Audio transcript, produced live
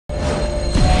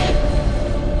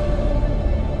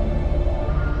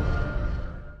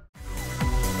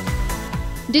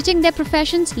Ditching their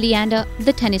professions, Leander,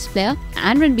 the tennis player,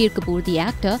 and Ranbir Kapoor, the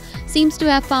actor, seems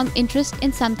to have found interest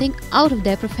in something out of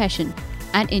their profession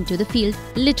and into the field,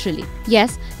 literally.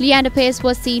 Yes, Leander Paes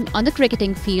was seen on the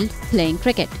cricketing field playing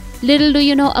cricket. Little do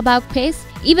you know about Paes,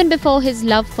 even before his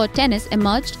love for tennis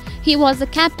emerged, he was the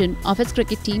captain of his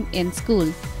cricket team in school.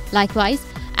 Likewise,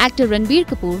 actor Ranbir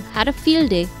Kapoor had a field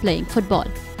day playing football.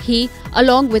 He,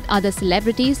 along with other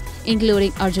celebrities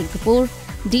including Arjun Kapoor,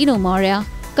 Dino Moria,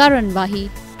 Karan Wahi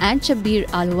and Shabbir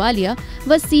Ahluwalia,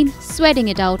 was seen sweating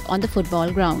it out on the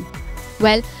football ground.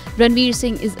 Well, Ranveer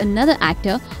Singh is another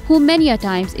actor who many a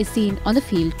times is seen on the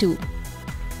field too.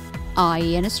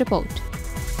 IANS Report.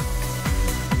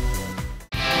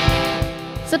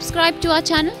 Subscribe to our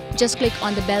channel. Just click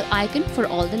on the bell icon for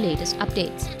all the latest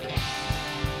updates.